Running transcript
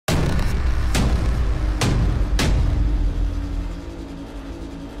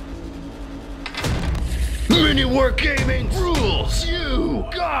MiniWarGaming rules you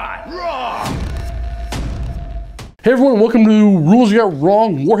got wrong. Hey everyone, welcome to Rules You Got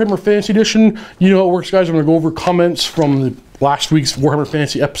Wrong Warhammer Fantasy Edition. You know how it works, guys. I'm going to go over comments from the last week's Warhammer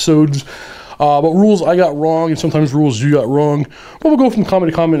Fantasy episodes. But rules I got wrong and sometimes rules you got wrong. But we'll go from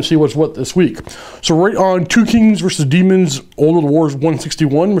comment to comment and see what's what this week. So right on Two Kings versus Demons, Old World Wars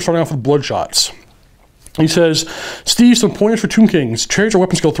 161, we're starting off with Bloodshots. He says, Steve, some pointers for Tomb Kings. Chariots or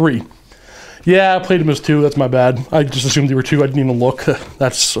weapon skill 3. Yeah, I played them as 2. That's my bad. I just assumed they were 2. I didn't even look.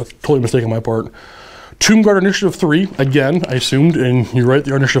 That's a totally mistake on my part. Tomb Guard initiative 3. Again, I assumed, and you're right,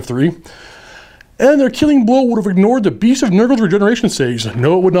 they are initiative 3. And their killing blow would have ignored the Beast of Nurgle's regeneration saves.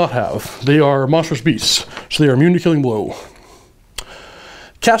 No, it would not have. They are monstrous beasts, so they are immune to killing blow.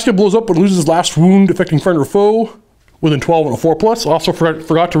 Casket blows up but loses last wound, affecting friend or foe within 12 and a 4+. Also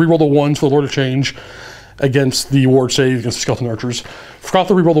forgot to reroll the 1s for the Lord of Change against the ward save against the Skeleton Archers. Forgot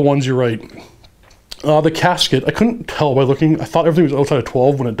to reroll the 1s, you're right. The casket, I couldn't tell by looking. I thought everything was outside of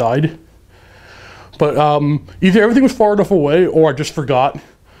 12 when it died. But either everything was far enough away or I just forgot.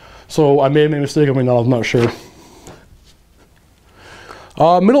 So I may have made a mistake, I may not, I'm not sure.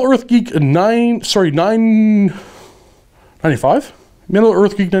 Middle Earth Geek 995? Middle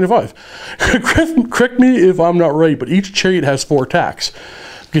Earth Geek 95. Correct me if I'm not right, but each chariot has 4 attacks.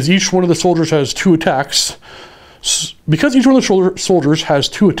 Because each one of the soldiers has 2 attacks. Because each one of the soldiers has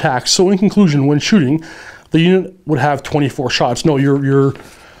 2 attacks, so in conclusion, when shooting, the unit would have 24 shots. No, you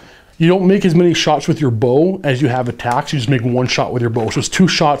don't make as many shots with your bow as you have attacks. You just make 1 shot with your bow. So it's 2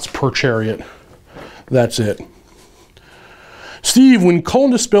 shots per chariot. That's it. Steve, when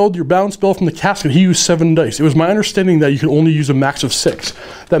Cullen dispelled your bound spell from the casket, he used 7 dice. It was my understanding that you could only use a max of 6.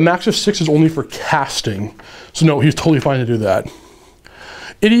 That max of 6 is only for casting. So no, he's totally fine to do that.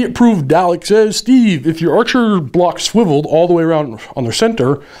 Idiot-proof Dalek says, Steve, if your archer blocks swiveled all the way around on their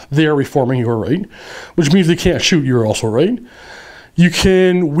center, they are reforming, you are right. Which means they can't shoot, you're also right. You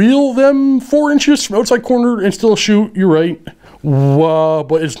can wheel them 4 inches from outside corner and still shoot, you're right. But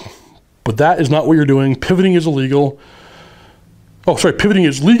that is not what you're doing. Pivoting is illegal. Oh, sorry, pivoting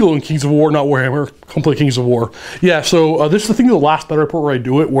is legal in Kings of War, not Warhammer. Come play Kings of War. Yeah, so this is the thing, the last battle report where I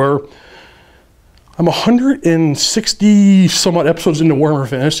do it, where I'm 160 somewhat episodes into Warhammer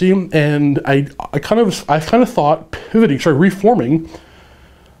Fantasy, and I kind of thought pivoting, reforming,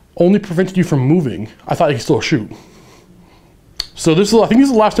 only prevented you from moving. I thought you could still shoot. So this is, I think this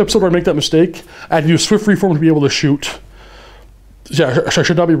is the last episode where I make that mistake. I had to do a swift reform to be able to shoot. Yeah, I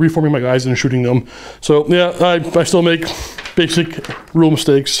should not be reforming my guys and shooting them. So yeah, I still make basic rule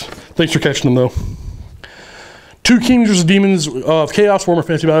mistakes. Thanks for catching them though. Two Kings vs. Demons of Chaos, Warhammer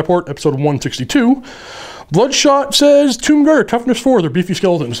Fantasy Battle Report, episode 162. Bloodshot says, Tomb Guard, toughness 4, they're beefy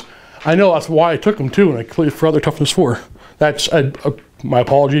skeletons. I know, that's why I took them too, and I completely forgot their toughness 4. That's, my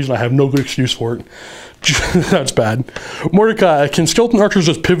apologies, and I have no good excuse for it. That's bad. Mordecai, can skeleton archers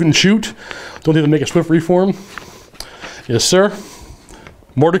just pivot and shoot? Don't they make a swift reform? Yes, sir.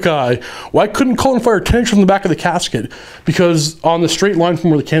 Mordecai, why couldn't Cullen fire 10 inches from the back of the casket? Because on the straight line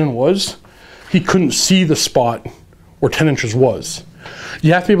from where the cannon was, he couldn't see the spot where 10 inches was.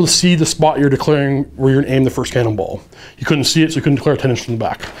 You have to be able to see the spot you're declaring where you're going to aim the first cannonball. You couldn't see it, so you couldn't declare 10 inches from the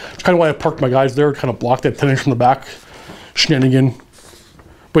back. That's kind of why I parked my guys there, kind of blocked that 10 inches from the back shenanigan.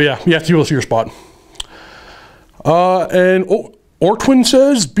 But yeah, you have to be able to see your spot. And Ortwin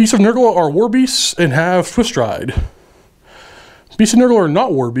says, Beasts of Nurgle are war beasts and have swift stride. Beasts of Nurgle are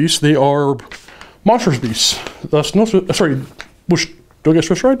not war beasts, they are monstrous beasts. That's no, sorry, which, do I get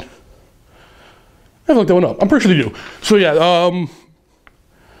swift stride? I have to look that one up. I'm pretty sure they do. So yeah, you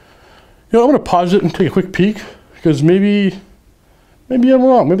know, I'm gonna pause it and take a quick peek because maybe I'm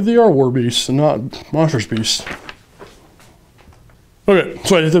wrong. Maybe they are war beasts and not monstrous beasts. Okay,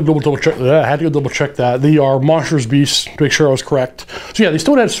 so I had to double check that. I had to go double check that. They are monstrous beasts to make sure I was correct. So yeah, they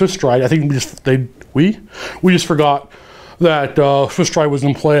still had swift stride. I think we just forgot that swift stride was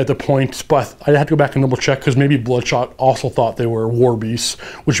in play at the point, but I had to go back and double check because maybe Bloodshot also thought they were war beasts,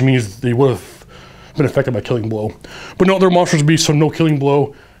 which means they would have been affected by killing blow. But no, they're monstrous beasts, so no killing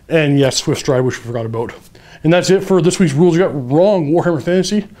blow, and yes, swift stride, which we forgot about. And that's it for this week's Rules You Got Wrong Warhammer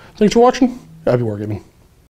Fantasy. Thanks for watching. Happy wargaming.